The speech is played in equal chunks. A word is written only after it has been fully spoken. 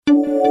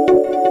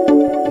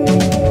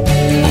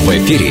В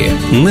ефірі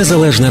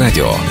Незалежне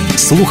Радіо.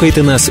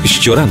 Слухайте нас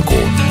щоранку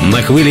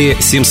на хвилі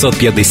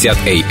 750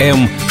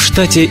 AM в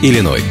штаті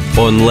Ілліной.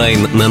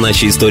 Онлайн на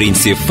нашій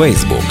сторінці в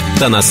Facebook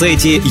та на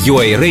сайті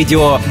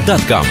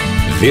uaradio.com.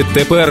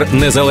 Відтепер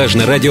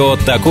Незалежне Радіо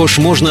також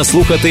можна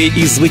слухати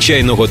із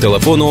звичайного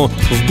телефону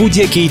в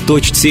будь-якій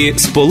точці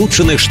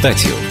Сполучених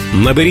Штатів.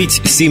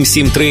 Наберіть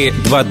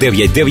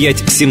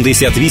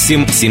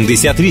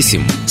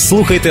 773-299-78-78.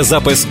 Слухайте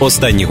запис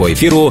останнього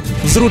ефіру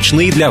в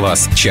зручний для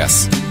вас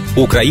час.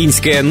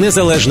 Українське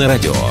Незалежне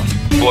Радіо.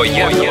 Бо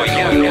я...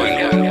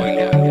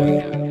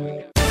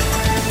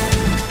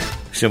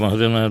 7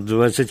 година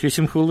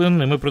 28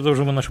 хвилин, і ми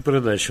продовжуємо нашу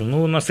передачу.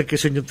 У нас такий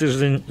сьогодні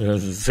тиждень,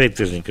 цей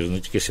тиждень, кажу, не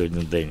тільки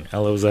сьогодні день,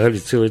 але взагалі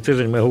цілий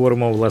тиждень ми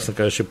говоримо, власне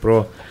кажучи,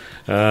 про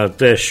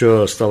те,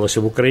 що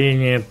сталося в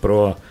Україні,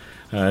 про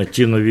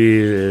ті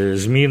нові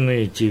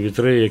зміни, ті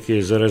вітри,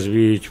 які зараз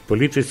віють в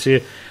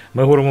політиці.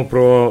 Ми говоримо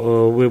про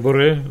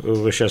вибори,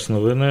 весь час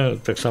новини,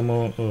 так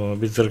само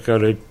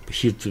віддзеркалюють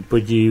хід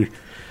подій,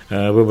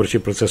 виборчий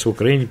процес в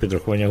Україні,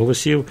 підрахування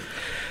голосів.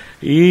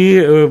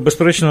 І,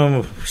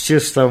 безперечно, всі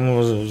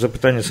ставимо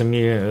запитання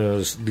самі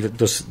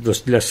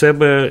для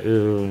себе,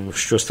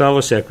 що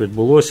сталося, як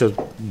відбулося,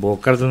 бо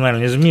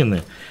кардинальні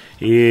зміни.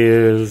 І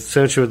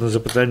це, очевидно,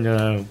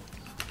 запитання,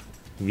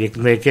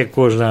 на яке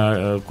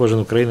кожен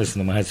українець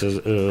намагається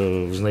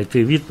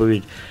знайти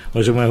відповідь.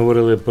 Отже, ми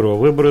говорили про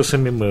вибори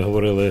самі, ми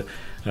говорили,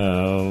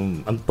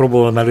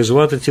 пробували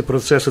аналізувати ці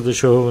процеси, до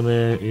чого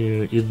вони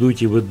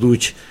йдуть і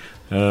ведуть.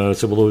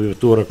 Це було у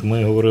вівторок.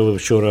 Ми говорили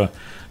вчора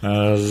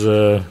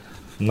з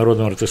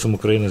народним артистом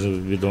України, з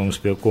відомим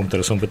співаком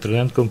Тарасом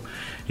Петрененком.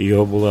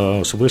 Його була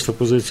особиста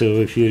позиція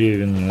в ефірі,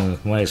 він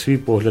має свій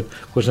погляд.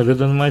 Кожна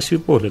людина має свій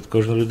погляд,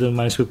 кожна людина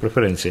має свої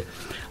преференції.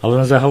 Але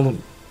на загал,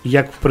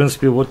 як, в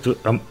принципі, от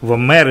в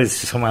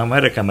Америці, сама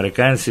Америка,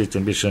 американці,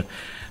 тим більше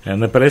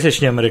не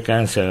пересічні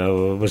американці, а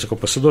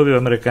високопосадові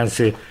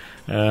американці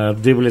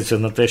дивляться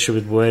на те, що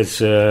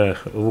відбувається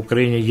в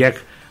Україні, як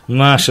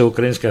наша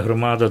українська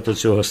громада до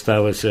цього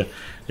ставиться,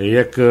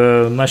 як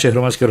наші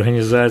громадські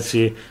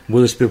організації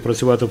будуть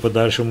співпрацювати в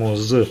подальшому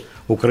з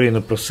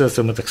Україною. Про все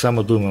це ми так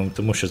само думаємо,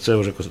 тому що це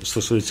вже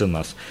стосується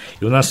нас.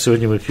 І у нас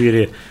сьогодні в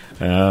ефірі,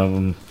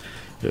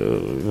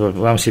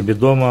 вам всі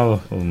відомо,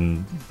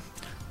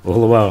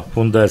 голова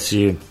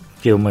фундації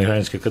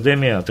Києво-Могилянська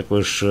академія, а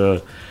також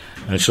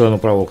член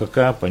управи ОКК,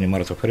 пані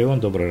Марта Фаріон.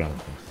 Доброго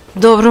ранку.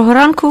 Доброго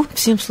ранку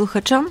всім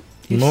слухачам.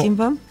 І всім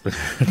вам.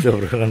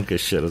 Доброго ранку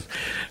ще раз.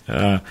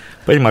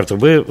 Пані Марто,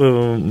 ви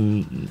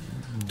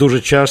дуже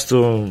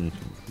часто,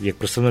 як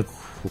представник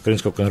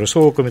Українського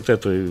конгресового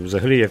комітету, і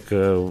взагалі як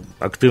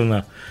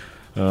активна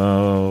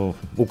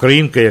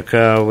українка,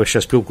 яка весь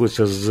час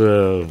спілкується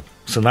з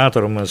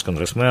сенаторами, з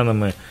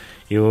конгресменами,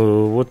 і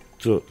от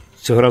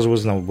цього разу ви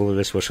знову були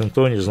десь в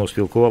Вашингтоні, знову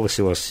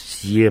спілкувалися, у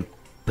вас є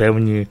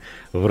певні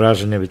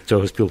враження від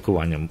цього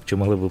спілкування. Чи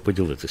могли б ви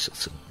поділитися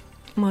цим?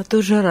 Ми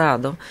дуже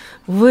радо.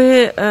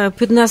 Ви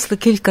піднесли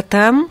кілька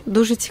тем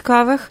дуже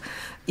цікавих,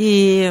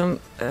 і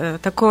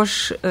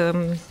також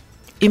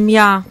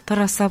ім'я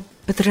Тараса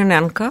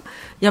Петрененка.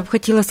 Я б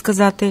хотіла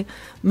сказати,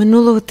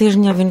 минулого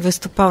тижня він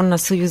виступав на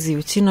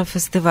Союзівці, на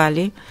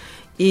фестивалі,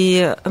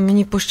 і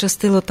мені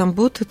пощастило там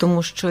бути,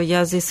 тому що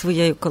я зі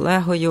своєю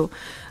колегою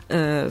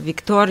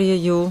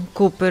Вікторією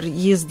Купер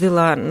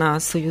їздила на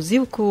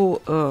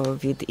Союзівку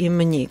від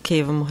імені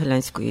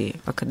Києво-Могилянської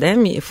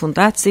академії і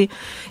фундації,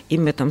 і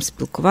ми там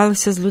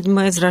спілкувалися з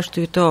людьми.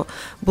 Зрештою, то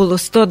було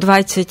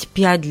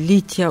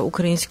 125-ліття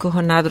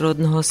Українського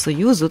народного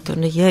союзу, то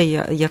не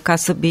є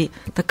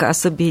така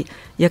собі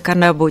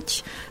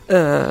яка-небудь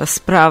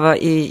справа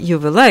і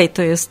ювілей,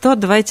 то є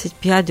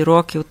 125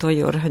 років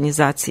тої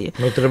організації.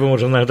 Треба,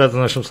 може, нагадати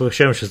нашим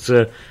слухачам, що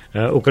це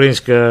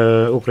Український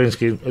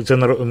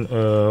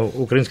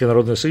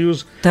народний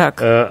союз.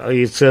 Так.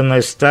 І це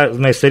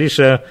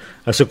найстаріша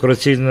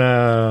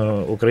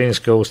асоціаційна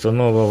українська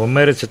установа в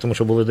Америці, тому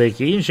що були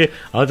деякі інші,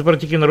 але тепер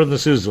тільки Народний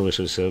Союз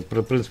залишився.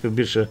 В принципі,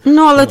 більше...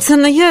 але це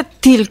не є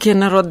тільки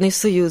Народний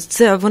Союз,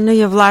 це вони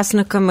є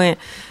власниками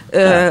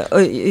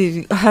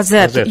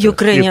газет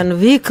Ukrainian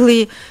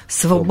Weekly,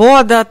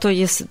 Свобода, то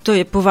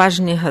є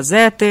поважні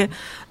газети.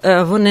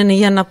 Вони не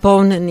є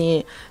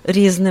наповнені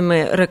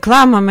різними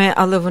рекламами,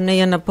 але вони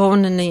є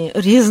наповнені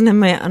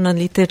різними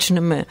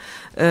аналітичними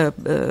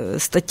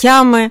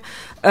статтями.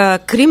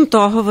 Крім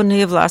того, вони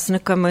є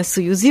власниками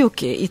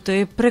Союзівки, і то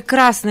є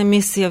прекрасне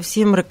місце, я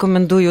всім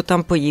рекомендую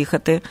там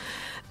поїхати.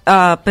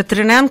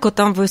 Петрененко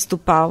там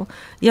виступав.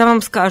 Я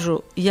вам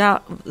скажу, я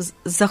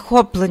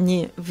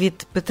захоплені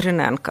від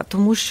Петрененка,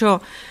 тому що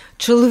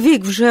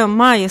чоловік вже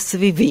має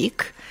свій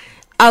вік,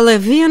 але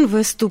він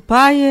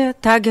виступає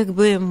так,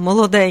 якби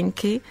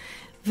молоденький.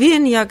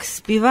 Він, як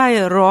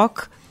співає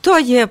рок, то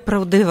є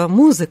правдива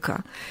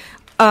музика.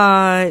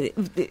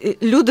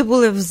 Люди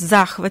були в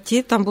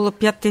захваті, там було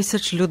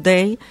 5000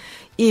 людей.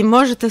 І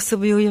можете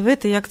собі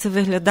уявити, як це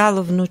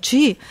виглядало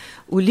вночі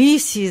у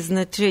лісі,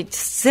 значить,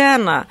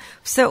 сцена,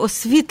 все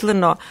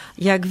освітлено,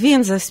 як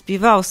він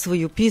заспівав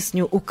свою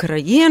пісню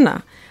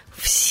 «Україна».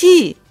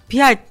 Всі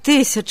 5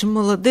 тисяч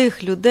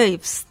молодих людей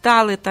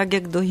встали так,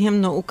 як до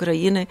гімну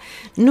України,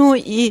 ну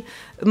і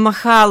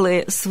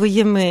махали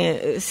своїми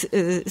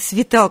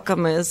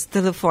світелками з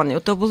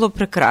телефонів. То було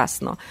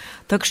прекрасно.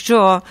 Так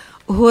що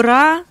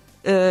гора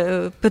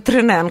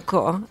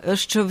Петриненко,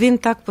 що він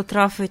так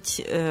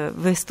потрафить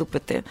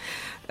виступити.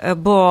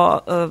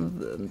 Бо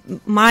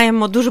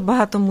маємо дуже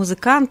багато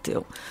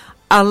музикантів,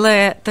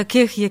 але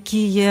таких,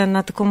 які є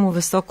на такому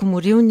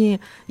високому рівні,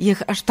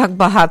 їх аж так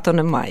багато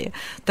немає.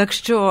 Так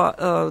що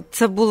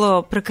це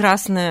було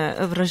прекрасне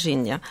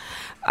враження.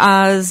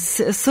 А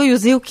з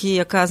Союзівки,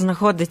 яка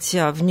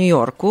знаходиться в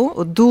Нью-Йорку,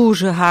 у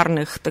дуже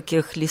гарних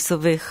таких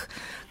лісових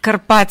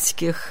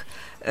карпатських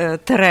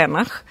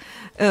теренах,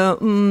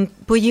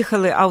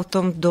 поїхали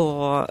автом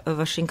до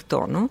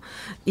Вашингтону,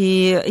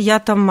 і я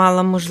там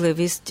мала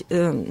можливість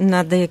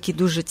на деякі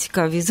дуже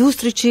цікаві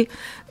зустрічі.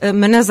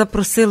 Мене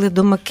запросили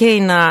до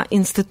Маккейна,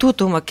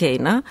 інституту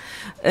Маккейна,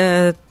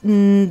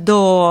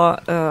 до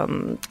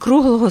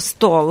круглого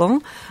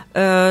столу,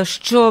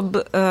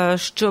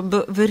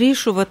 щоб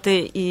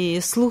вирішувати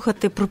і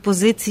слухати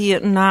пропозиції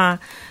на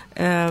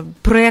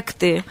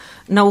проекти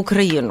на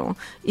Україну.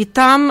 І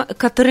там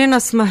Катерина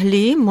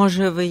Смаглі,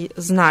 може ви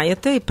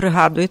знаєте і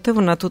пригадуєте,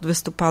 вона тут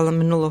виступала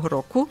минулого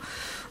року,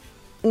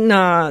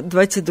 на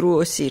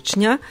 22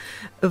 січня.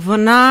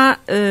 Вона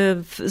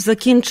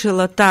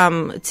закінчила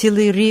там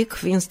цілий рік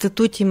в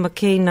інституті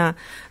Маккейна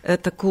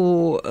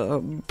таку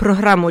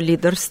програму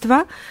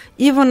лідерства,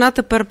 і вона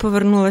тепер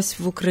повернулась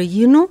в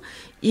Україну,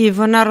 і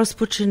вона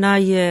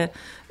розпочинає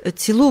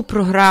цілу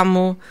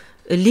програму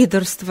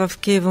лідерства в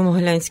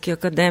Києво-Могилянській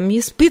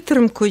академії з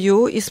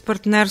підтримкою і з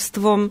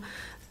партнерством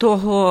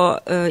того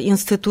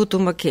інституту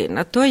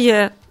Маккейна. То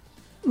є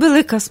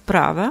велика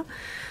справа,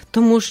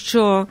 тому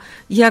що,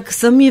 як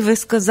самі ви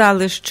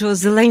сказали, що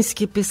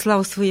Зеленський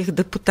післав своїх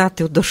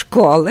депутатів до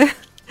школи,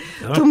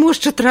 тому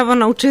що треба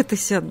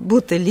навчитися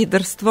бути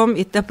лідерством,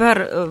 і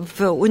тепер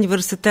в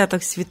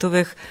університетах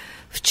світових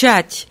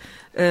вчать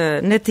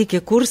не тільки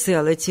курси,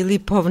 але цілі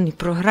повні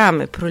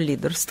програми про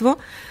лідерство.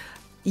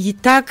 І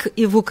так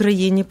і в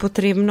Україні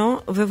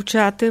потрібно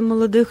вивчати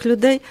молодих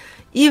людей,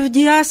 і в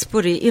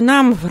діаспорі, і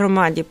нам в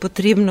громаді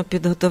потрібно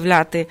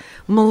підготовляти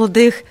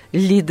молодих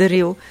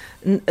лідерів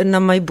на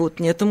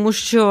майбутнє. Тому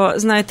що,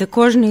 знаєте,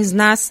 кожен з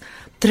нас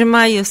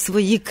тримає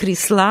свої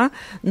крісла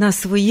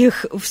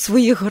в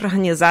своїх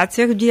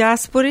організаціях в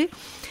діаспорі,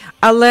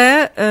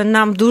 але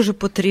нам дуже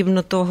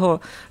потрібно того,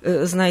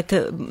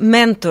 знаєте,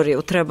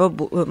 менторів треба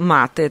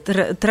мати.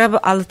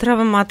 Але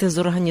треба мати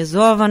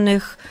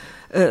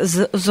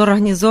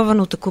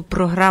зорганізовану таку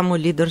програму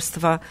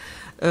лідерства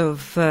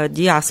в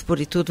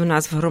діаспорі тут у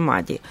нас в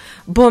громаді.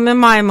 Бо ми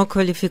маємо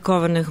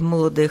кваліфікованих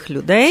молодих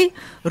людей,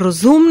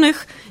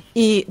 розумних,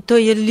 і то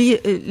є,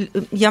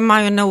 я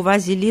маю на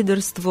увазі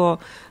лідерство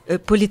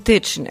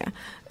політичне,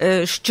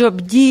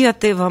 щоб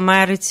діяти в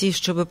Америці,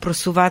 щоб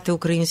просувати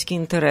українські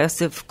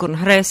інтереси в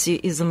Конгресі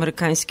із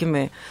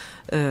американськими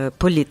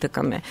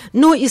політиками.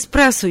 Ну і з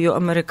пресою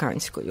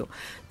американською.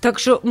 Так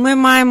що ми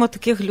маємо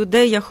таких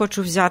людей, я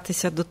хочу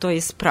взятися до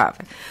тої справи.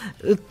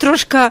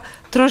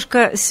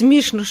 Трошки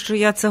смішно, що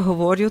я це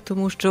говорю,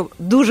 тому що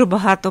дуже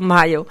багато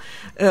маю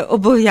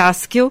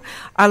обов'язків,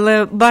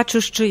 але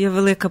бачу, що є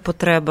велика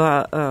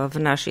потреба в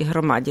нашій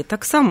громаді.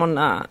 Так само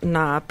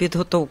на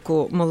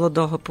підготовку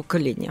молодого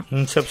покоління.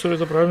 Це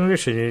абсолютно правильне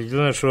рішення.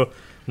 Єдине, що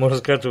можна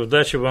сказати,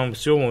 вдачі вам в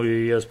цьому,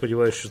 і я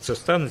сподіваюся, що це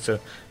станеться,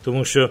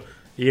 тому що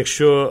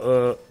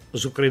якщо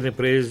з України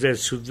приїздять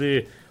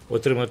сюди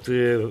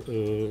отримати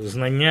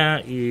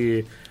знання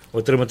і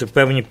отримати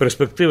певні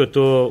перспективи,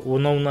 то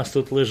воно у нас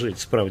тут лежить,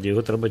 справді.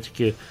 Його треба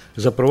тільки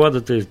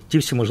запровадити. Ті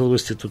всі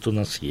можливості тут у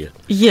нас є.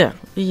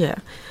 Є.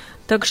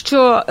 Так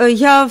що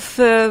я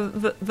в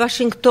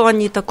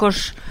Вашингтоні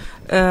також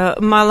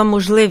мала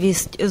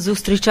можливість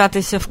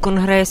зустрічатися в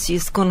Конгресі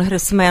з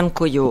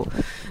конгресменкою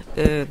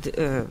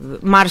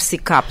Марсі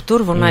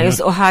Каптур, вона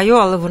із Огайо,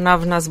 але вона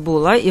в нас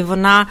була, і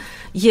вона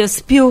є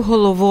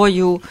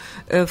співголовою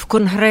в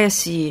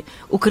Конгресі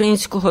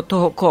українського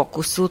того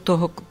кокусу,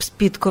 того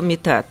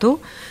підкомітету,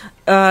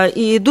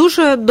 і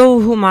дуже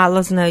довго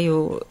мала з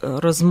нею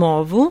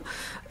розмову.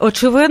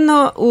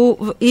 Очевидно,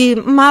 і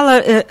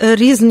мала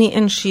різні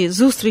інші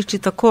зустрічі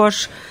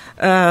також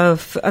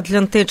в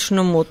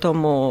Атлантичному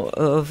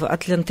в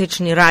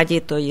Атлантичній Раді,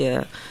 то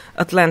є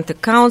Atlantic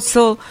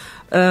Council,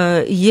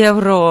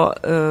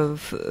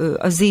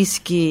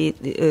 Євроазійській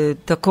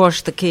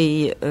також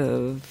такій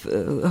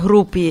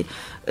групі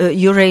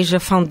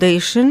Eurasia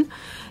Foundation.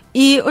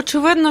 І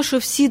очевидно, що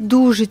всі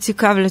дуже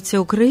цікавляться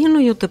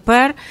Україною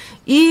тепер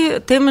і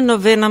тими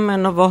новинами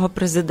нового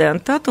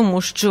президента,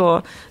 тому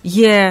що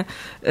є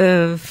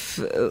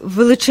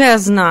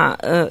величезна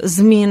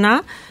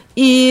зміна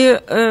і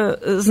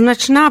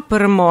значна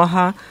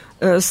перемога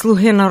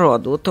 «Слуги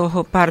народу»,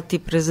 того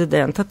партії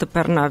президента,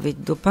 тепер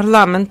навіть до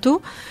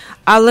парламенту.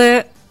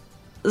 Але,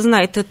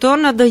 знаєте, то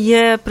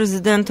надає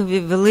президентові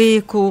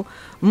велику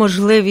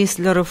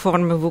можливість для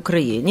реформи в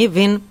Україні.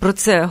 Він про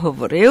це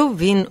говорив,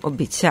 він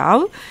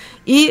обіцяв.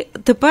 І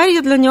тепер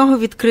є для нього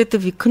відкрите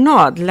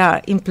вікно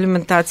для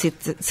імплементації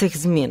цих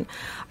змін.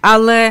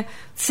 Але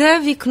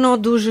це вікно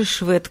дуже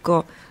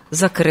швидко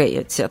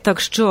закриється. Так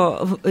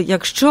що,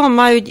 якщо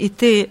мають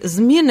іти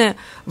зміни,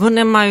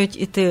 вони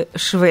мають іти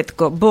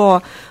швидко.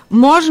 Бо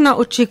можна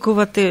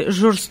очікувати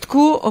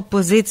жорстку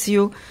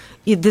опозицію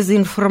і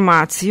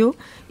дезінформацію,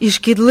 і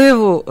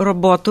шкідливу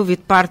роботу від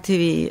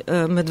партії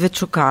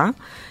Медведчука,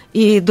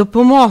 і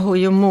допомогу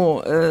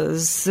йому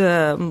з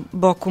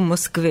боку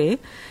Москви,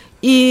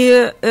 і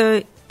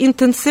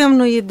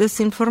інтенсивної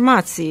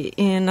дезінформації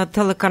і на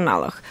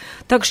телеканалах.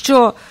 Так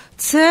що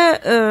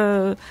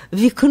це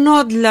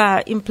вікно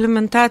для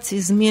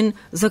імплементації змін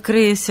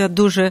закриється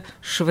дуже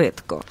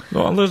швидко. Ну,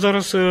 але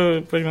зараз,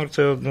 пані Марта,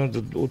 це одне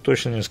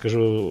уточнення,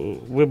 скажу.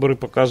 Вибори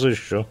показують,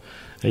 що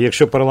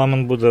якщо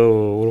парламент буде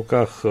у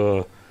руках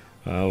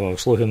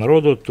 «Слуги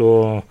народу»,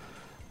 то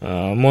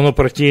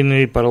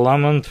монопартійний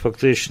парламент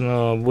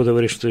фактично буде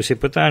вирішити всі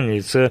питання.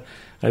 І це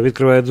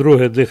відкриває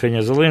друге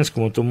дихання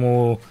Зеленському,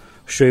 тому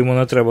що йому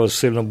не треба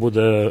сильно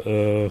буде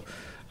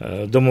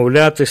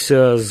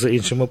домовлятися з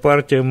іншими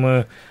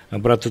партіями,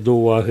 брати до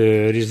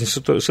уваги різні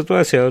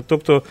ситуації.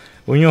 Тобто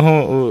у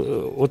нього,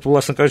 от,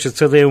 власне кажучи,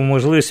 це дає йому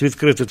можливість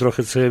відкрити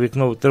трохи це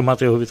вікно,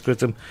 тримати його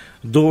відкритим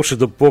довше,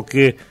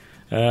 допоки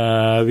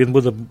він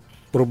буде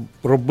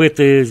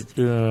робити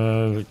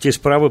ті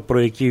справи,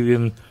 про які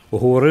він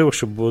говорив,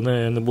 щоб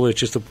вони не були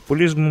чисто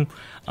популізмом,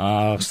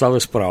 а стали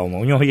справами.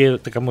 У нього є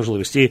така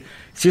можливість. І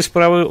ці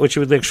справи,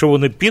 очевидно, якщо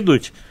вони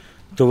підуть,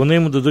 то вони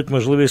йому дадуть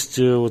можливість,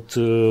 от,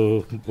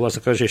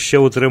 власне кажучи, ще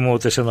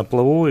утримуватися на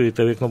плаву, і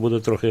те вікно буде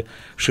трохи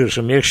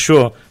ширшим.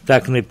 Якщо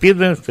так не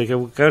піде, так як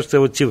ви кажете,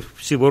 от ці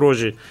всі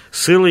ворожі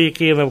сили,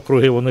 які є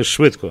навкруги, вони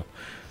швидко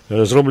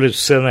зроблять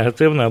все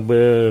негативне,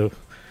 аби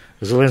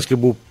Зеленський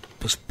був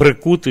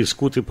прикутий,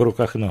 скутий по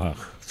руках і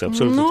ногах. Це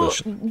абсолютно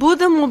точно.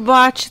 Будемо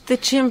бачити,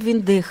 чим він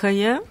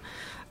дихає.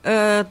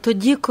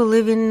 Тоді,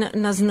 коли він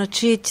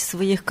назначить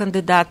своїх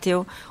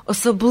кандидатів,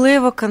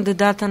 особливо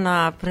кандидата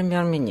на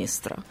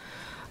прем'єр-міністра.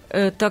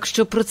 Так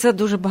що про це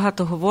дуже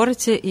багато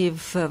говориться, і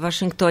в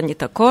Вашингтоні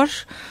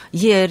також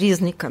є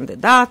різні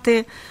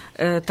кандидати.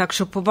 Так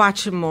що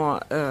побачимо,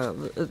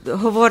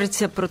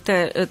 говориться про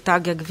те,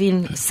 так як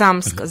він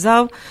сам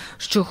сказав,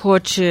 що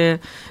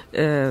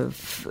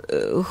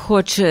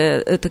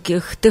хоче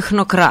таких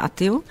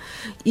технократів.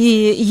 І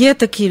є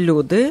такі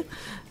люди,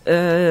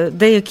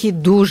 деякі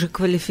дуже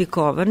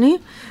кваліфіковані.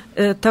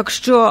 Так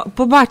що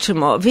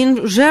побачимо.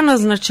 Він вже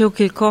назначив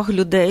кількох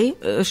людей,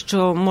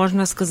 що,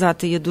 можна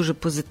сказати, є дуже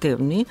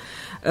позитивні.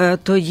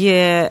 То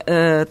є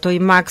той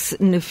Макс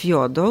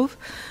Нефьодов,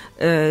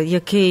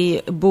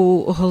 який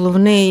був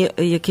головний,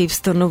 який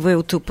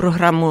встановив ту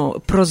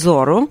програму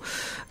 «Прозоро».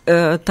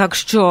 Так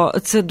що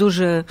це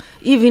дуже...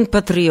 І він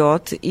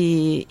патріот,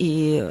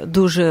 і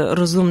дуже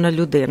розумна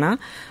людина.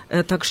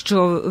 Так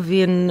що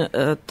він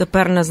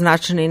тепер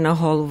назначений на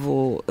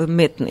голову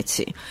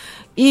митниці.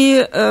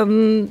 І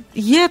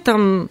є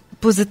там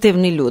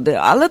позитивні люди,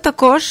 але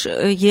також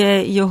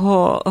є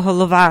його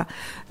голова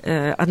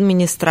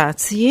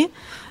адміністрації,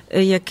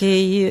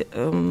 який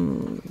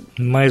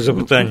має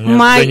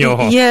запитання до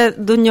нього. Є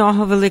до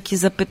нього великі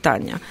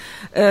запитання.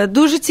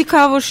 Дуже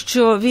цікаво,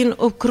 що він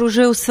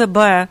окружив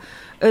себе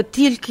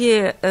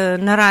тільки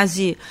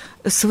наразі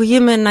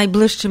своїми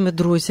найближчими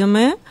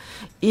друзями.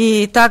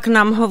 І так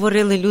нам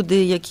говорили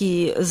люди,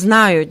 які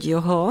знають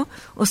його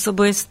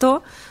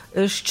особисто,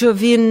 що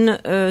він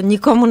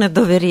нікому не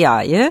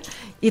довіряє,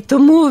 і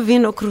тому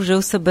він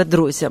окружив себе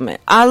друзями.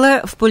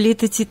 Але в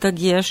політиці так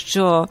є,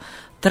 що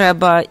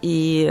треба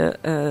і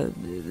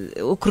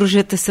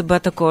окружити себе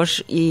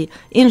також і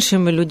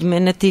іншими людьми,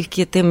 не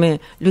тільки тими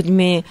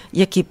людьми,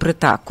 які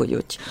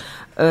притакують.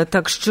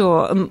 Так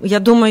що я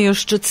думаю,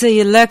 що це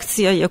є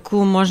лекція,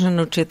 яку можна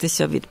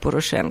навчитися від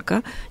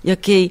Порошенка,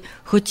 який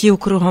хотів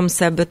кругом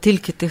себе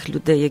тільки тих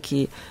людей,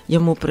 які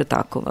йому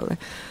притакували.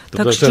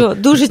 Тобто так що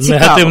дуже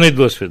цікаво.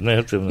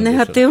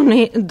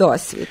 Негативний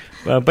досвід.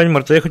 Пані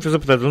Марта, я хотів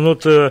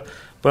запитати,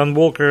 пан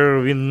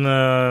Волкер, він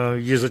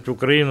їздить в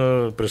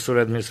Україну,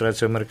 представляє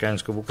адміністрацію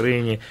американську в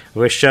Україні,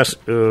 весь час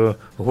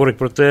говорить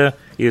про те,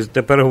 і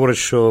тепер говорить,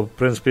 що, в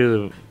принципі,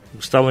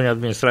 ставлення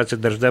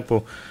адміністрації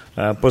Держдепу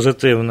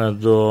позитивне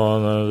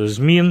до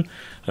змін,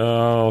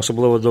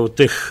 особливо до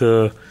тих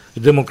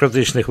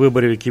демократичних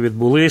виборів, які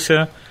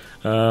відбулися.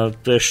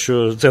 Те,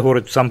 що це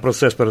говорить сам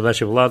процес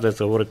передачі влади,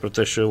 це говорить про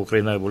те, що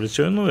Україна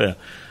еволюціонує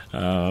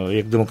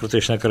як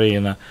демократична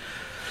країна.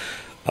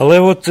 Але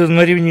от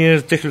на рівні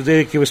тих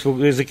людей,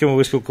 з якими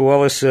ви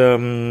спілкувалися,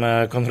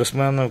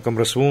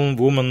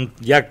 конгресвумен,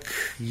 як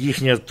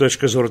їхня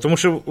точка зору? Тому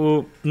що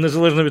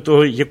незалежно від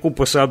того, яку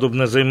посаду б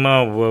не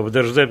займав в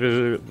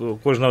Держдепі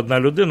кожна одна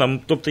людина,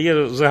 тобто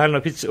є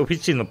загально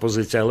офіційна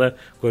позиція, але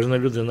кожна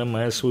людина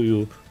має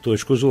свою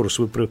точку зору,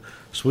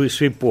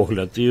 свій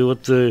погляд. І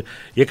от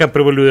яка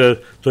превалює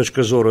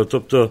точка зору?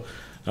 Тобто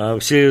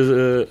всі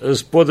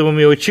з подивом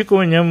і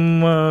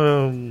очікуванням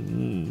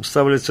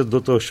ставляться до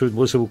того, що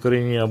відбулося в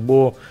Україні,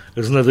 або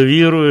з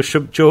недовірою,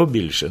 чого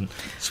більше?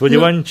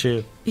 Сподівань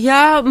чи...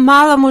 Я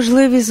мала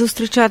можливість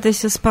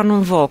зустрічатися з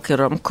паном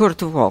Волкером,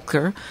 Курт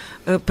Волкер,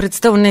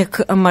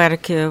 представник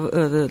Америки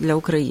для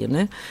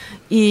України.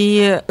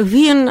 І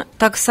він,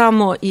 так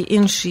само і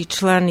інші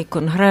члени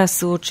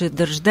Конгресу чи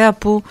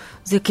Держдепу,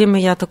 з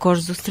якими я також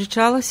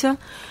зустрічалася,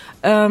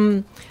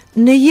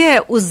 не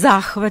є у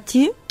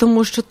захваті,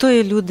 тому що то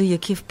є люди,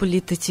 які в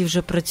політиці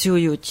вже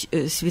працюють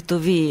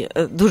світові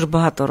дуже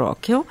багато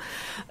років,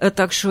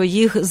 так що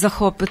їх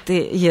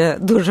захопити є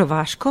дуже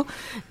важко.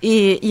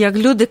 І як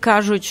люди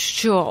кажуть,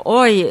 що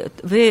ой,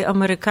 ви,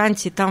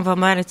 американці, там в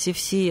Америці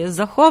всі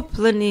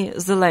захоплені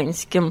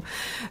Зеленським,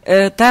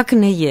 так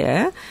не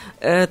є.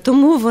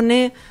 Тому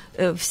вони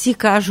всі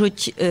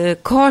кажуть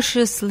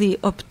cautiously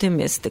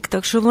optimistic.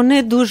 Так що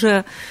вони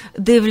дуже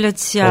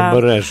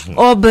дивляться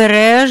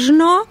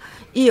обережно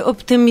і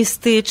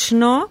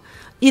оптимістично,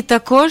 і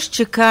також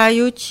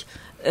чекають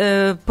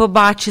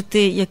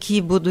побачити,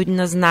 які будуть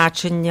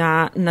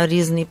назначення на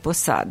різні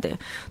посади.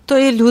 То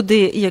є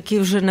люди, які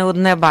вже не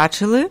одне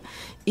бачили,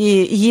 і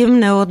їм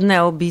не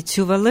одне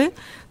обіцювали,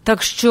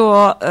 так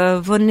що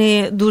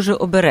вони дуже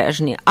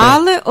обережні.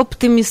 Але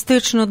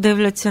оптимістично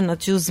дивляться на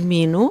цю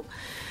зміну,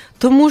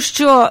 тому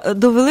що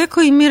до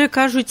великої міри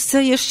кажуть,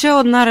 це є ще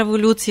одна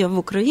революція в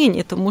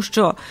Україні, тому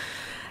що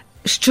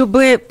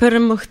щоб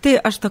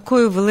перемогти аж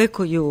такою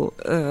великою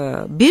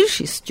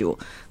більшістю,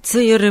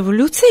 це є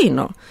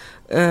революційно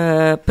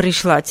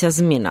прийшла ця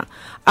зміна.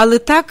 Але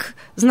так,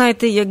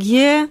 знаєте, як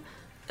є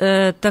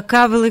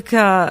така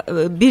велика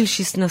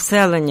більшість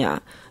населення,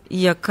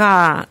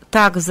 яка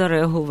так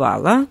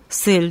зареагувала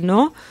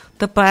сильно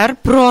тепер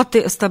проти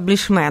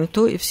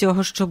естаблішменту і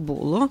всього, що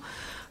було,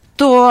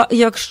 то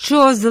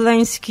якщо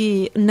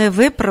Зеленський не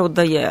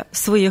виправдає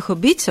своїх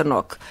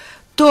обіцянок,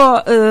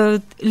 то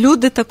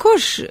люди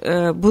також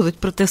будуть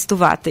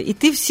протестувати. І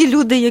ті всі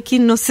люди, які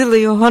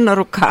носили його на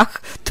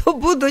руках, то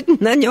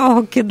будуть на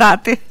нього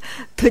кидати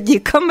тоді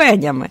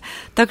каменями.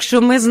 Так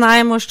що ми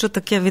знаємо, що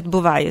таке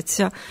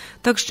відбувається.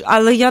 Так що,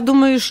 але я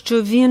думаю,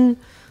 що він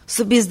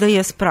собі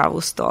здає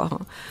справу з того.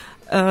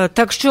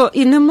 Так що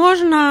і не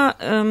можна...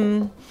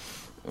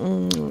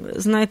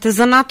 знаєте,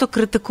 занадто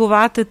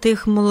критикувати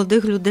тих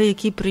молодих людей,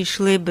 які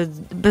прийшли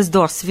без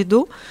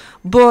досвіду,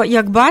 бо,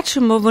 як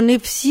бачимо, вони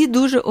всі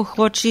дуже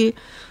охочі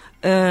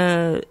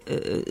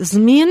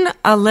змін,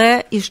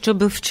 але і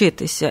щоб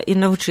вчитися і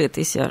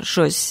навчитися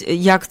щось,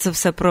 як це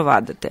все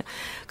провадити.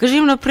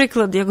 Кажімо,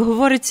 наприклад, як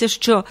говориться,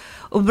 що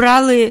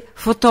обрали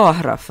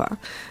фотографа.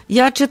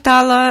 Я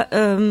читала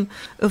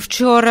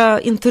вчора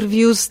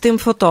інтерв'ю з тим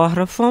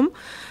фотографом.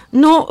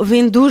 Ну,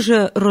 він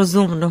дуже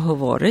розумно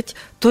говорить.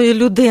 То є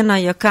людина,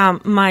 яка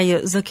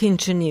має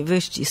закінчені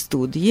вищі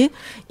студії.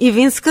 І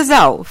він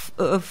сказав,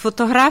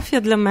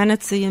 фотографія для мене –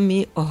 це є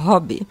мій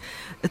хобі.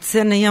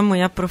 Це не є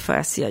моя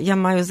професія. Я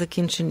маю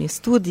закінчені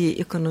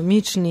студії,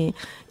 економічні.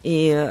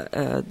 І,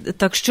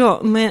 так що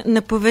ми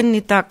не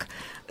повинні так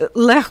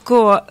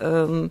легко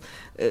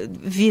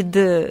від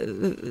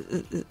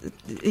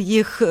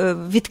їх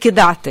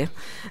відкидати.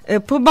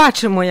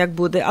 Побачимо, як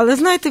буде. Але,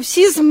 знаєте,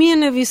 всі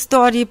зміни в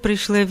історії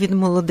прийшли від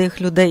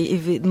молодих людей і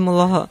від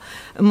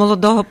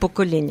молодого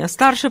покоління.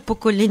 Старше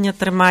покоління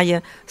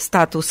тримає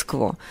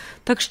статус-кво.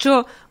 Так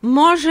що,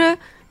 може,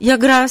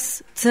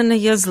 якраз це не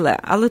є зле,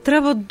 але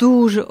треба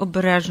дуже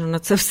обережно на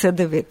це все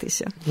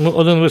дивитися. Ну,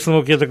 один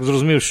висновок, я так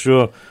зрозумів,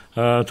 що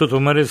тут в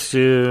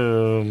Америці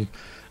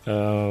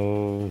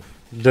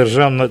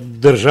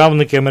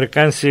державники,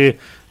 американці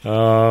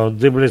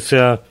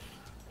дивляться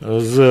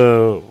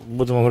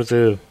будемо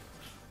говорити,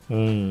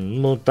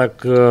 ну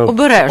так...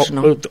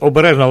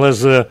 Обережно,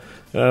 але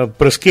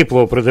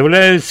прискіпливо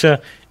придивляються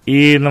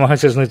і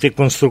намагаються знайти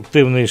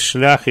конструктивний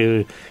шлях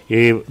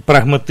і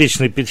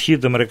прагматичний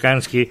підхід,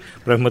 американський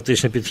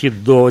прагматичний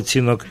підхід до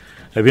оцінок,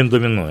 він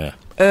домінує.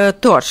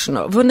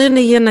 Точно. Вони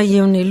не є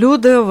наївні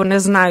люди, вони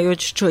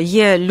знають, що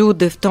є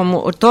люди в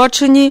тому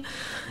оточенні,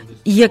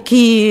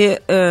 які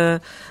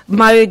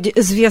мають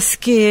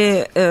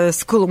зв'язки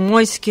з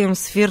Коломойським,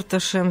 з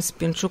Фірташем, з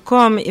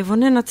Пінчуком, і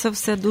вони на це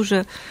все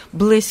дуже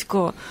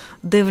близько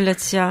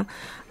дивляться.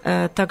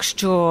 Так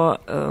що,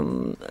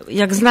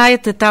 як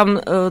знаєте, там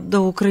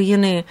до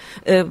України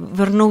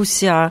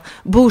вернувся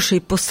бувший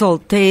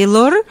посол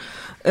Тейлор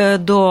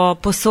до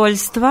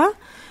посольства,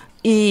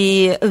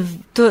 і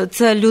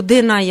це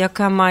людина,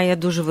 яка має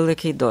дуже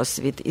великий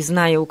досвід і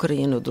знає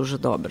Україну дуже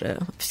добре.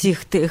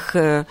 Всіх тих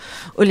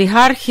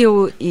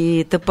олігархів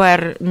і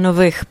тепер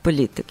нових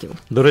політиків.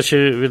 До речі,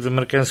 від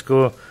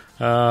американського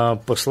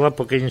посла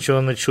поки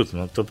нічого не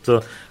чутно.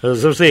 Тобто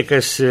завжди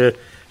якась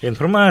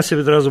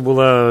інформація відразу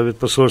була від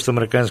посольства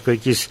американського,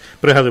 якісь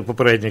пригадую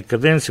попередніх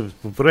каденцій,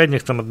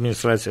 попередніх там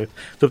адміністраціях.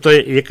 Тобто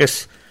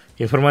якась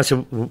інформація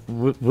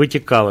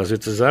витікала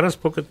звідси. Зараз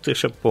поки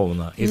тиша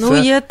повна. І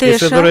є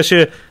тиша. І це, до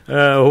речі,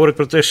 говорить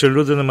про те, що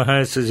люди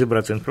намагаються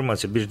зібрати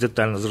інформацію, більш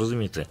детально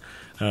зрозуміти,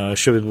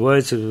 що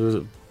відбувається,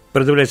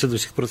 передивляються до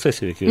всіх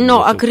процесів, які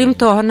відбуваються. А крім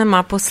того,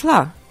 нема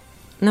посла.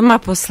 Нема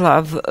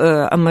посла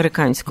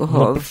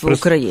американського в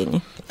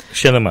Україні.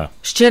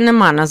 Ще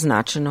нема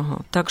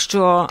назначеного, так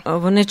що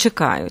вони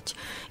чекають.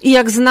 І,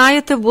 як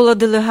знаєте, була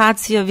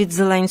делегація від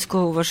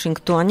Зеленського у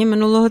Вашингтоні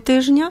минулого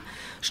тижня,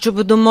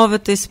 щоб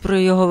домовитись про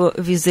його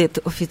візит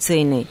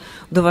офіційний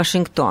до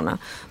Вашингтона.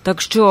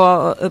 Так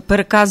що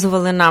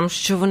переказували нам,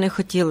 що вони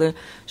хотіли,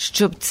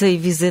 щоб цей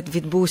візит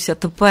відбувся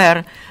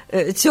тепер,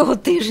 цього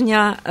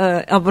тижня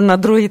або на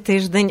другий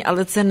тиждень,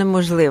 але це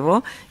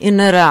неможливо і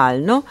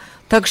нереально.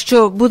 Так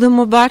що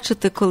будемо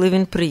бачити, коли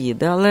він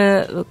приїде.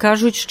 Але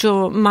кажуть,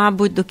 що,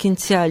 мабуть, до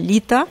кінця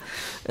літа,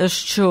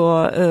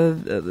 що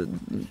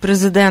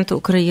президент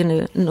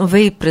України,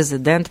 новий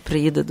президент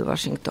приїде до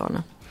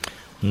Вашингтона.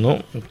 Ну,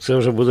 це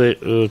вже буде,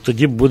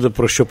 тоді буде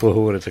про що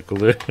поговорити,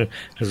 коли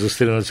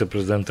зустрінеться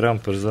президент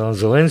Трамп, президент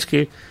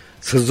Зеленський.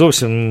 Це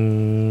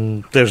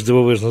зовсім теж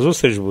дивовижна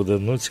зустріч буде,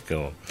 ну,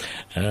 цікаво.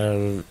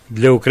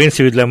 Для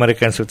українців і для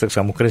американців так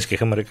само,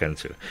 українських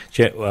американців,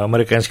 чи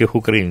американських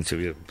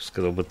українців, я б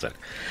сказав би так.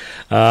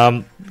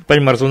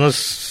 Пані Марто, у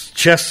нас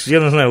час, я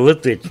не знаю,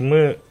 летить.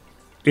 Ми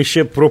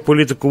іще про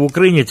політику в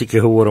Україні тільки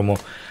говоримо,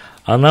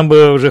 а нам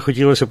би вже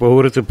хотілося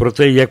поговорити про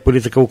те, як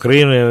політика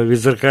України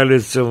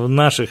відзеркалюється в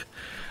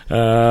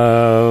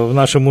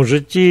нашому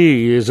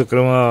житті, і,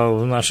 зокрема,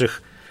 в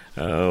наших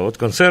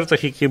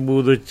концертах, які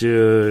будуть,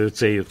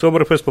 цей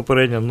Октоберфест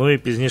попередньо, ну і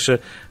пізніше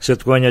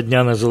святкування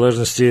Дня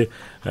Незалежності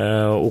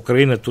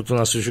України тут у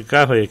нас у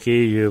Чикаго,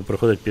 який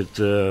проходить під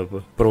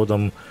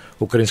проводом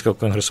Українського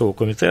конгресового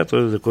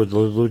комітету, до якого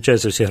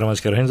долучаються всі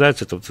громадські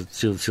організації, тобто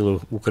ціле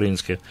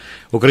український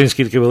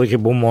такий великий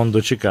бомонд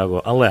до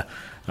Чикаго. Але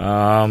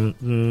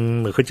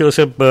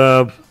хотілося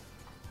б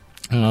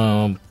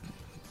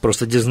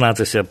просто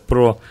дізнатися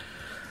про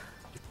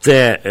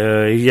те,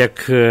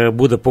 як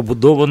буде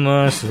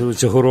побудовано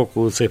цього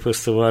року цей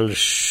фестиваль,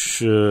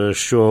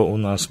 що у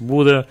нас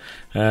буде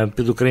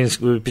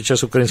під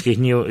час українських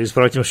днів. І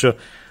справді тим, що,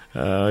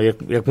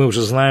 як ми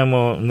вже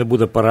знаємо, не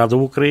буде параду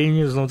в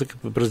Україні. Знову-таки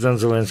президент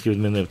Зеленський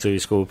відмінив цей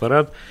військовий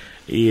парад.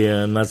 І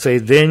на цей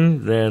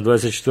день,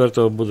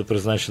 24-го, буде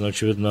призначено,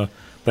 очевидно,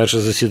 перше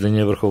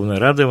засідання Верховної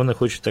Ради. Вони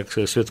хочуть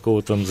так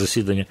святково там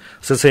засідання.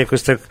 Все це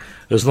якось так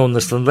знову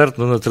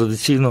нестандартно,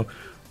 нетрадиційно.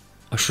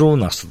 А що у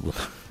нас тут буде?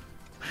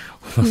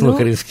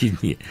 Українські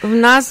дні. В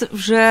нас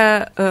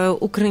вже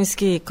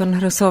Український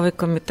конгресовий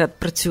комітет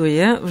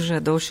працює вже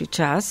довший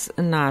час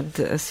над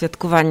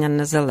святкуванням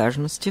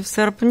незалежності в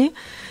серпні.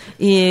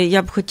 І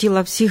я б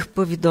хотіла всіх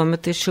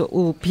повідомити, що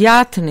у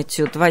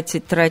п'ятницю,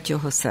 23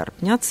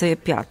 серпня, це є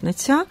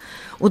п'ятниця,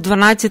 у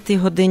 12-й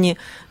годині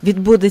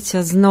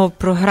відбудеться знов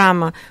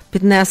програма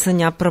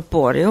піднесення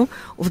прапорів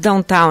в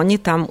даунтауні,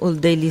 там у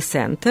Дейлі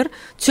Центр.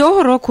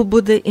 Цього року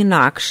буде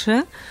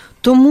інакше,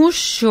 тому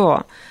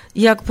що,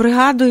 як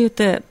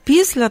пригадуєте,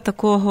 після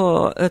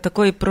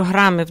такої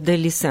програми в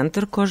Дейлі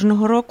Центр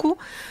кожного року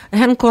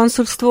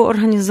Генконсульство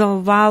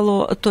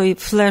організувало той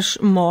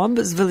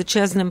флеш-моб з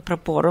величезним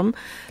прапором,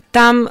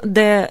 там,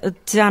 де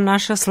ця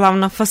наша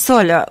славна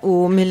фасоля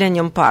у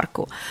Міленіум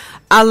парку.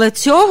 Але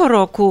цього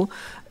року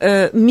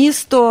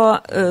місто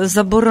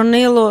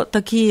заборонило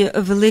такі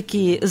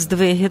великі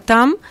здвиги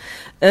там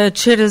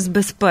через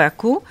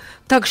безпеку.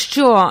 Так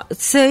що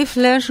цей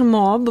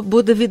флеш-моб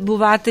буде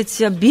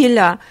відбуватися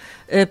біля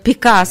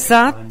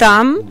Пікаса,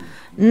 там,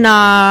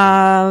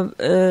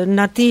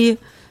 на ті,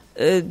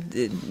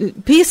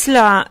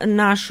 після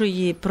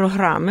нашої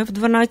програми в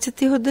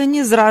 12-й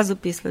годині, зразу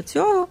після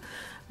цього,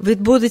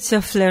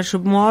 відбудеться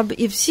флеш-моб,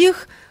 і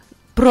всіх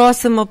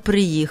просимо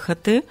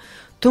приїхати,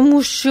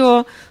 тому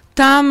що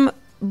там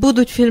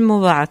будуть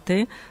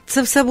фільмувати,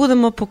 це все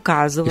будемо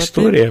показувати.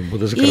 Історія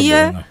буде закарбована. І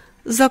є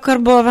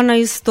закарбована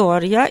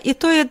історія, і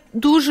то є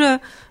дуже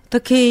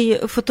таке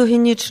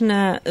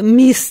фотогенічне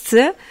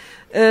місце,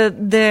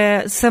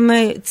 де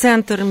саме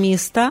центр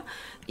міста,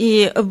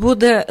 і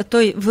буде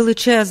той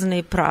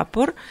величезний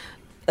прапор.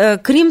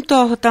 Крім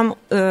того, там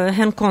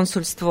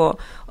Генконсульство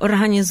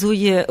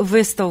організує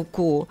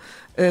виставку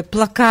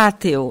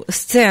плакатів,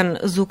 сцен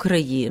з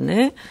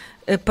України,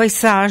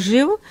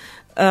 пейзажів,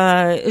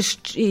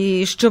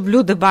 і щоб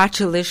люди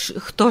бачили,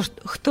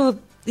 хто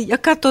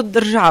яка то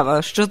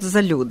держава, що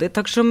за люди.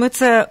 Так що ми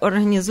це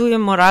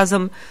організуємо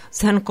разом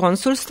з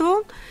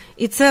Генконсульством,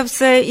 і це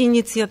все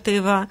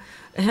ініціатива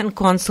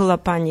генконсула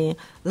пані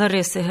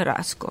Лариси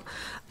Герасько.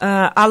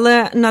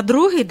 Але на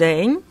другий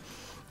день,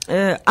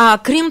 а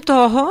крім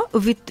того,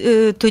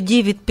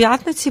 тоді від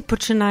п'ятниці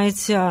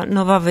починається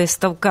нова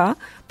виставка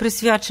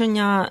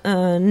присвячення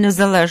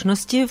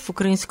незалежності в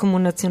Українському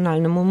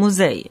національному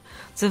музеї.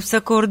 Це все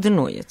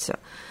координується.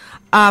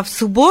 А в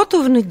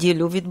суботу, в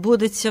неділю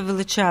відбудеться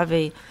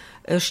величавий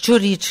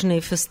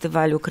щорічний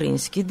фестиваль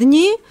 «Українські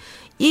дні».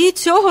 І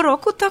цього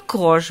року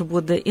також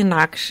буде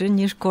інакше,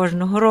 ніж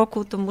кожного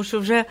року, тому що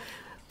вже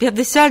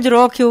 50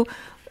 років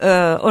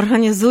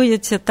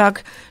організується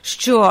так,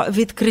 що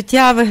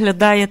відкриття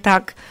виглядає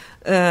так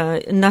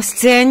на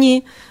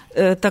сцені,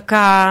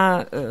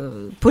 така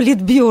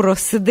політбюро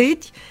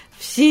сидить,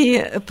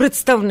 всі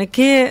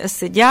представники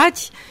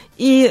сидять,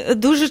 і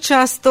дуже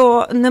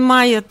часто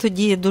немає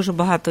тоді дуже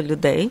багато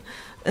людей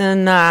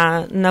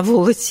на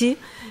вулиці.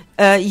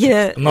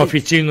 На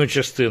офіційну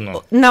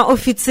частину. На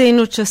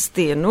офіційну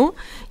частину.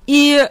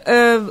 І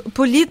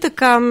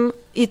політикам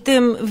і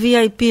тим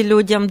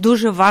VIP-людям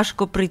дуже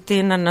важко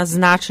прийти на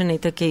назначений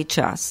такий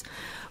час.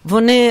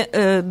 Вони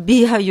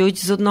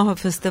бігають з одного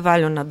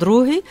фестивалю на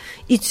другий.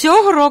 І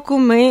цього року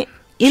ми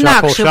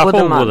інакше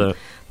будемо. Буде.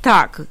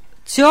 Так,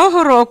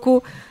 цього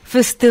року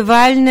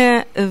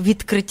фестивальне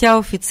відкриття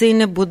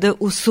офіційне буде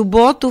у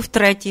суботу в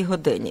 3-й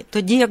годині.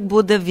 Тоді, як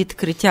буде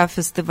відкриття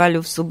фестивалю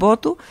в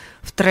суботу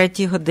в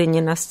 3-й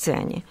годині на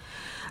сцені.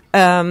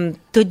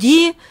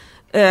 Тоді,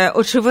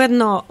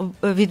 очевидно,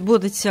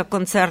 відбудеться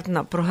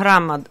концертна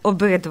програма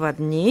обидва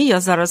дні. Я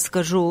зараз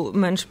скажу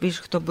менш-більш,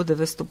 хто буде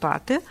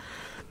виступати.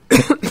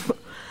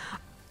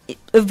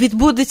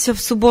 Відбудеться в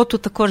суботу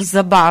також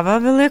забава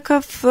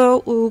велика в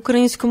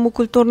Українському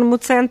культурному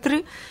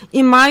центрі,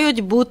 і мають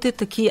бути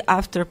такі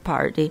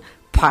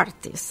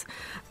after-parties.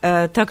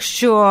 Так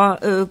що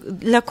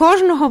для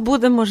кожного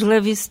буде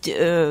можливість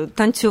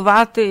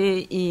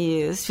танцювати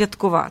і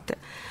святкувати.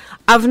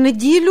 А в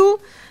неділю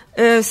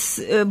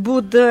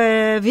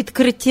буде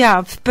відкриття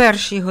в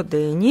 1-й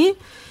годині,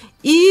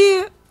 і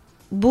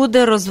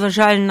буде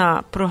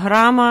розважальна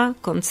програма,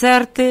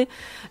 концерти.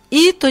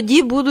 І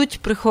тоді будуть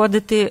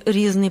приходити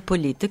різні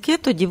політики,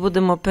 тоді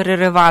будемо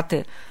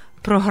переривати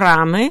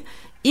програми,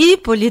 і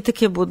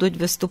політики будуть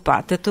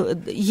виступати.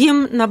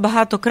 Їм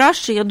набагато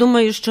краще, я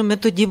думаю, що ми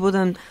тоді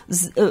будемо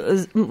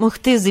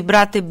могти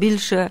зібрати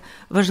більше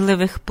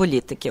важливих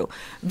політиків.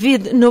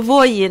 Від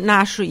нової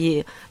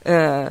нашої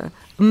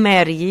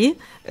мерії,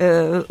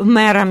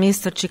 мера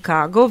міста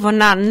Чикаго,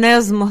 вона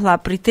не змогла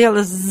прийти,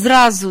 але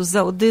зразу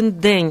за один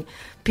день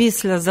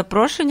після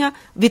запрошення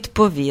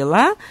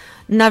відповіла,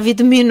 на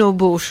відміну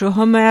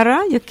бувшого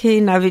мера,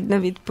 який навіть не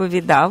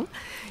відповідав,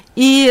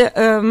 і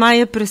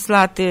має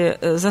прислати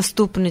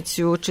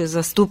заступницю чи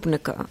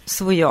заступника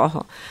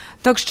свого.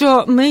 Так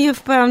що ми є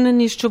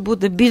впевнені, що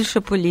буде більше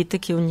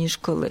політиків, ніж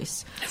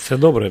колись. Це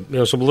добре. І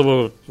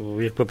особливо,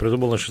 як ви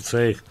придумали, що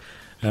це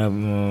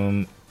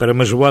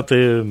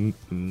перемежувати,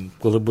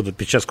 коли буде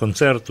під час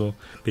концерту,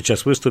 під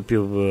час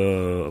виступів,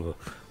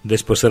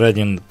 десь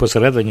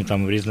посередині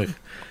там в різних...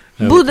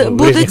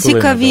 Буде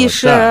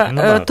цікавіше,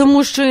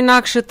 тому що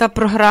інакше та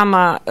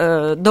програма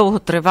довго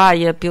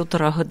триває,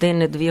 1,5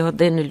 години, 2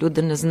 години,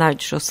 люди не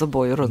знають, що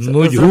собою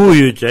розробити.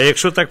 Нудьгують, а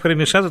якщо так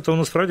перемішати, то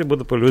воно справді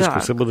буде по-людськи,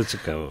 все буде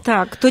цікаво.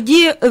 Так,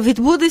 тоді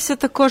відбудеться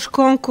також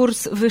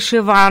конкурс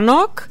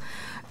вишиванок.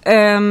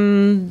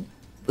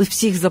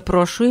 Всіх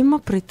запрошуємо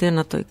прийти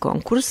на той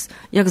конкурс.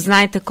 Як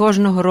знаєте,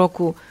 кожного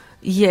року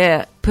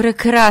є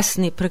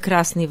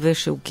прекрасні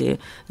вишивки,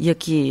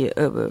 які...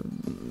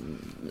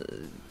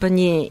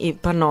 пані і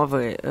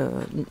панове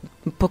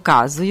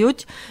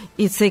показують,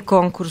 і цей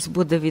конкурс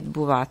буде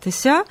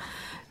відбуватися.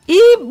 І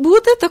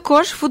буде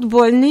також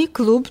футбольний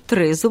клуб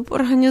 «Тризуб»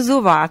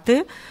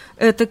 організувати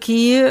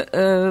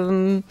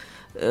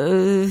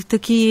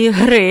такі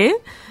гри,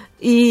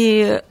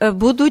 і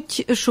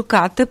будуть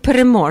шукати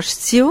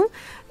переможців,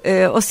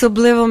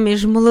 особливо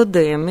між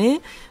молодими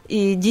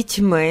і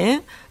дітьми,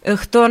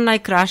 хто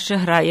найкраще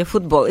грає в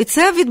футбол. І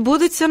це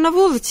відбудеться на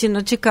вулиці,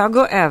 на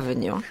Чикаго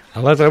Евеню.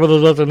 Але треба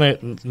додати,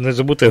 не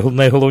забути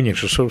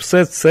найголовніше, що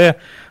все це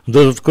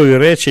додаткові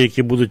речі,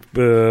 які будуть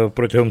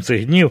протягом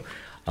цих днів,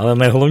 але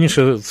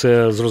найголовніше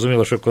це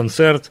зрозуміло, що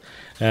концерт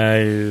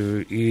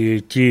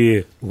і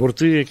ті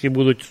гурти, які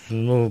будуть,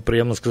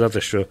 приємно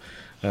сказати, що...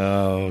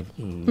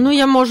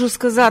 я можу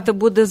сказати,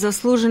 буде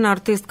заслужена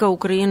артистка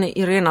України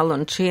Ірина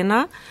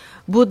Лончина,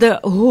 буде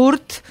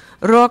гурт,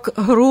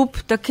 рок-груп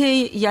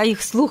такий, я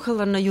їх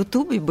слухала на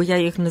Ютубі, бо я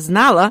їх не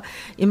знала,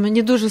 і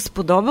мені дуже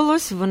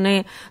сподобалось.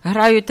 Вони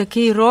грають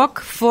такий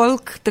рок,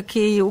 фолк,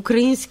 такий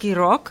український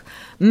рок,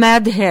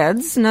 Mad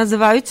Heads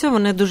називаються,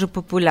 вони дуже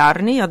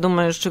популярні, я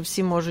думаю, що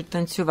всі можуть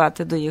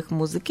танцювати до їх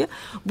музики.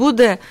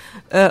 Буде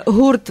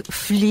гурт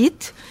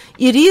Фліт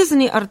і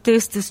різні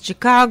артисти з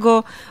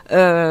Чикаго,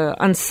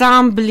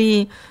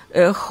 ансамблі,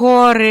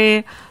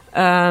 хори,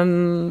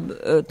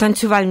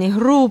 танцювальні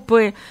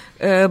групи.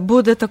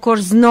 Буде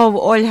також знову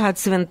Ольга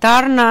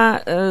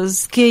Цвинтарна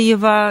з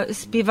Києва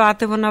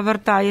співати, вона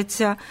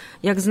вертається.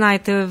 Як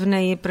знаєте, в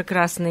неї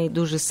прекрасний,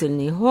 дуже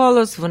сильний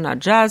голос, вона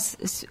джаз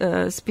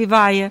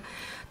співає.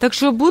 Так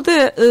що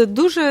буде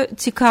дуже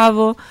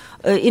цікаво,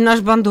 і наш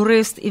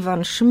бандурист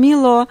Іван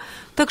Шміло,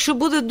 так що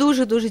буде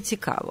дуже-дуже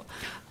цікаво.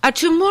 А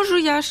чи можу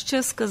я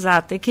ще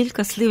сказати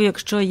кілька слів,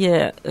 якщо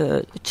є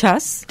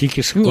час?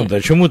 Тільки секунда.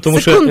 Ні. Чому? Тому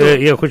що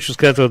я хочу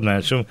сказати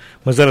одне. Що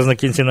ми зараз на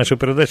кінці нашої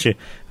передачі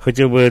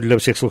хотів би для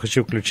всіх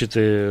слухачів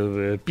включити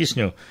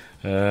пісню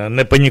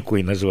 «Не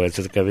панікуй»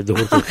 називається така від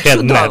гурту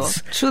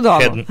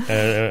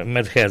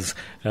Mad Heads.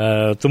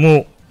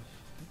 Тому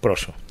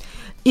прошу.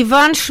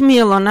 Іван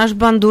Шміло, наш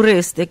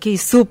бандурист, який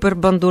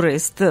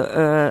супербандурист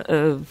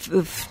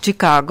в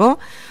Чикаго,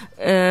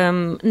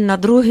 на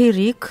другий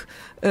рік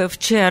в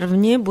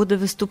червні буде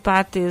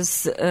виступати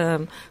з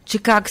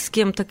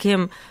чикагським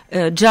таким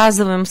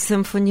джазовим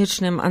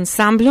симфонічним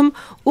ансамблем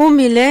у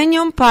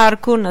Міленіум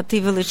парку на тій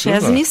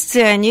величезній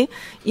сцені,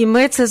 і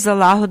ми це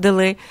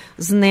залагодили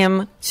з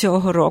ним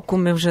цього року,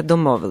 ми вже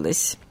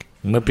домовились.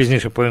 Ми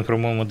пізніше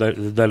поінформуємо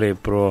далі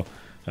про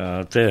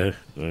те,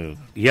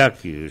 як,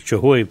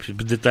 чого і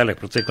в деталях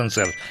про цей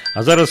концерт.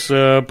 А зараз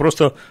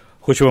просто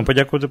хочу вам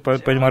подякувати,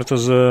 пані Марто,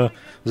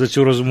 за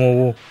цю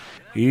розмову.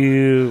 І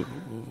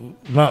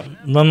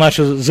на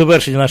наше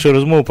завершення нашої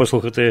розмови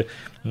послухати,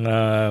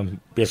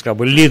 я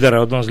сказав,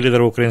 одного з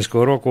лідерів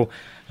українського року,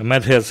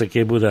 Мед Гетц,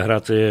 який буде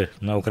грати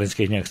на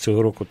українських днях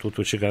цього року тут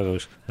у Чикаго,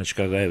 на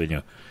Чикаго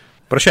Авеню.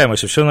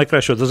 Прощаємося, всього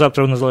найкращого, до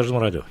завтра в Незалежному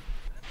радіо.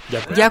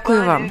 Дякую.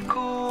 Дякую вам.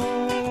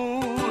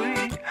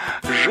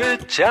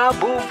 Життя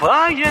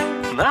буває,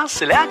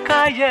 нас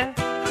лякає,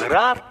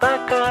 гра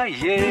така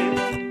є.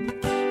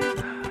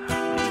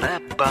 Не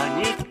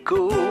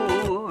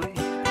панікуй,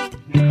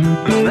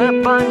 не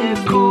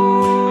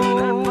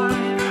панікуй,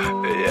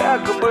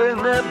 якби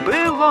не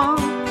було,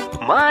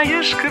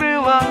 маєш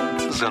крила,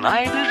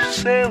 знайдеш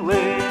сили.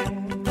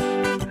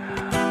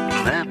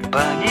 Не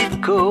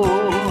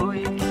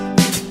панікуй.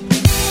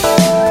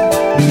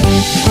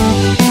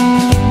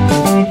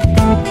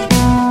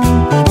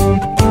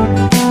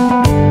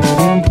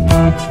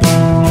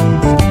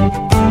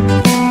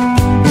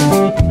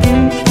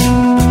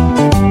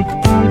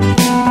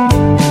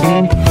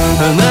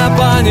 Не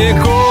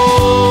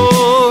панікуй,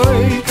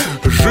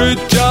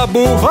 життя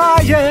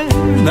буває,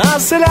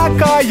 нас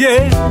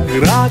лякає,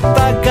 гра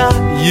така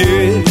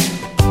є.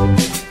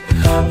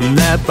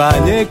 Не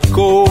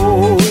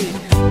панікуй,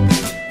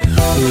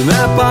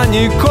 не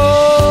панікуй,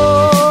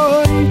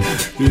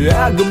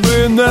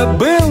 якби не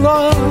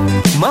було,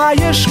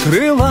 маєш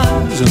крила,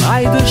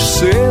 знайдеш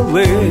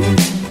сили.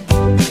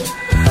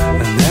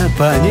 Не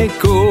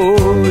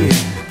панікуй,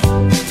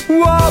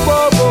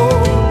 во-во-во.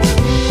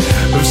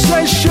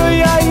 Все, що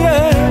я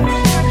є,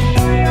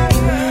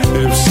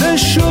 все,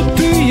 що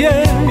ти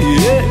є,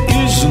 є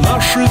із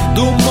наших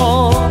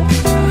думок,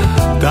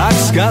 так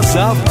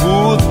сказав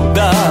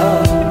Будда.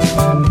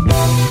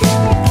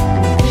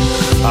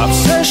 А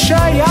все, що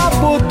я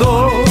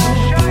буду,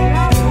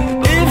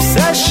 і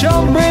все, що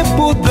ми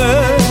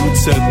будем,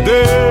 це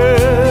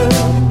дим,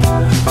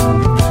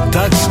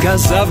 так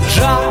сказав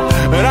Джа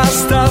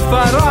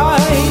Растафарай.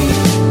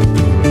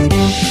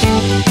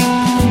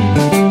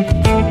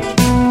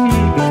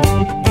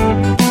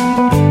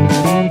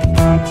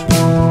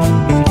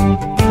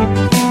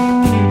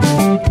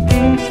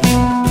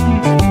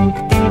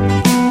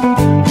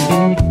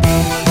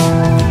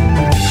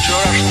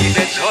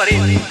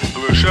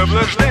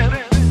 Блажним,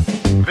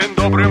 він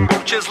добрим був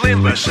чи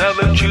злим,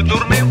 веселим чи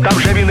дурним, там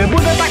же він не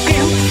буде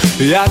таким,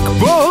 як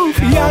Бог,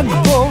 як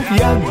Бог,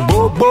 як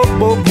Бог.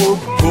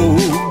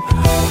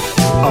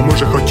 А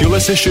може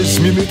хотілося щось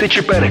змінити,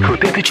 чи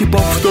перекрутити, чи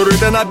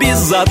повторити на біс,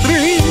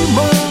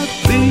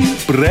 затримати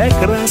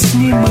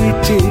прекрасні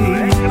миті,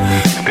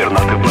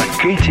 впірнати в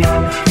блакиті,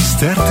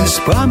 стерти з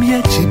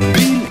пам'яті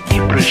біль і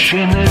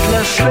причини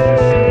для сліз.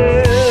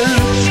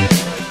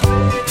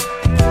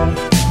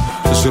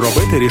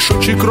 Зробити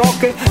рішучі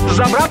кроки,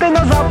 забрати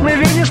назад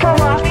невірні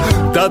слова.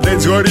 Та день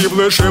згорів,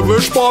 лишив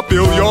лиш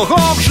попіл, його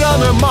вже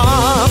нема.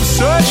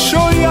 Все,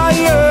 що я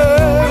є,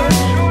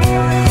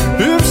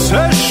 і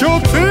все,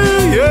 що ти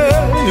є,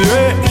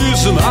 є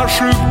із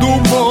наших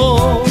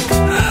думок,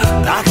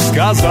 так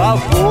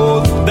сказав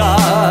Будда.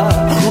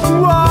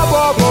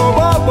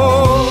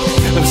 Ва-ва-ва-ва-ва.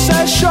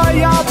 Все, що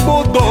я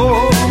буду,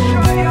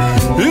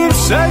 і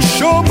все,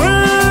 що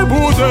ми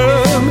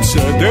будем, це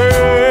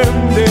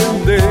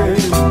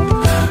дим-дим-дим,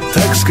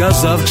 так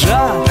сказав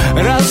Джа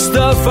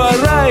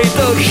Растафарай.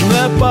 Тож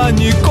не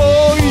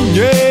панікуй,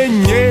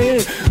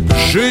 ні-ні,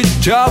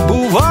 життя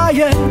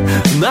буває,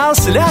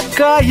 нас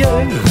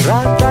лякає,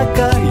 гра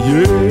така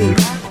є.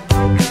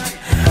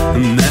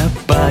 Не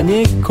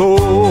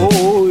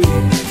панікуй,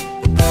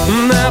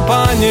 не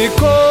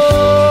панікуй,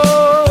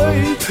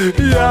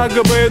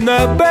 якби не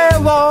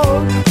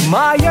було,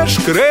 маєш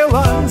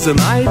крила,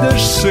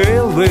 знайдеш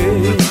сили.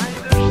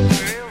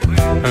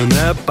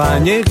 Не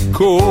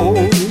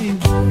панікуй,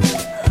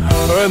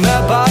 не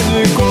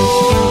панікуй,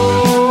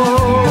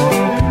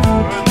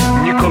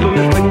 ніколи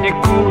не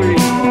панікуй,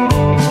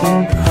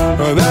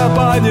 не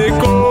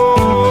панікуй,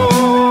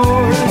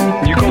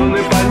 ніколи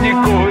не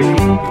панікуй,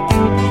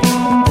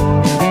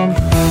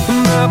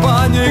 не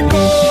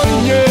панікуй,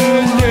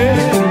 ні-ні,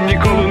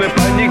 ніколи не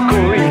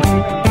панікуй,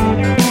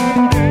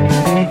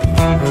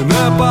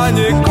 не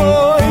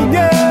панікуй,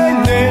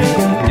 ні-ні,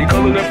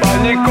 ніколи не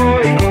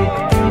панікуй,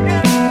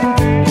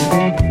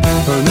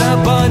 не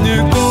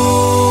панікуй.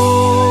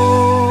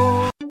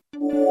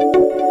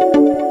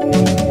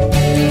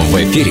 В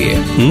ефірі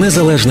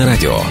Незалежне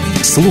радіо.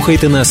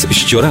 Слухайте нас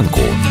щоранку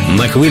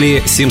на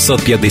хвилі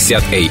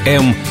 750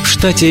 AM в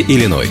штаті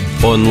Ілліной.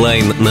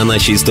 Онлайн на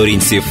нашій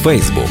сторінці в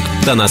Facebook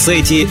та на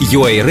сайті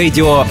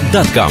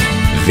uaradio.com.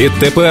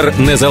 Відтепер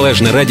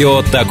Незалежне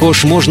радіо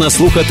також можна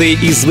слухати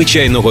із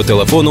звичайного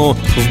телефону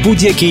в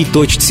будь-якій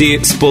точці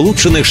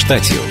Сполучених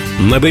Штатів.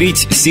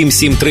 Наберіть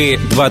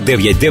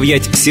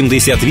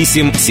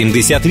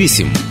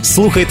 773-299-78-78.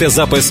 Слухайте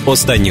запис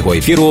останнього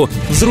ефіру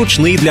в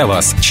зручний для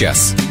вас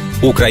час.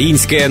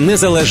 Українське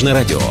Незалежне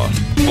радіо.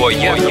 Бо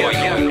я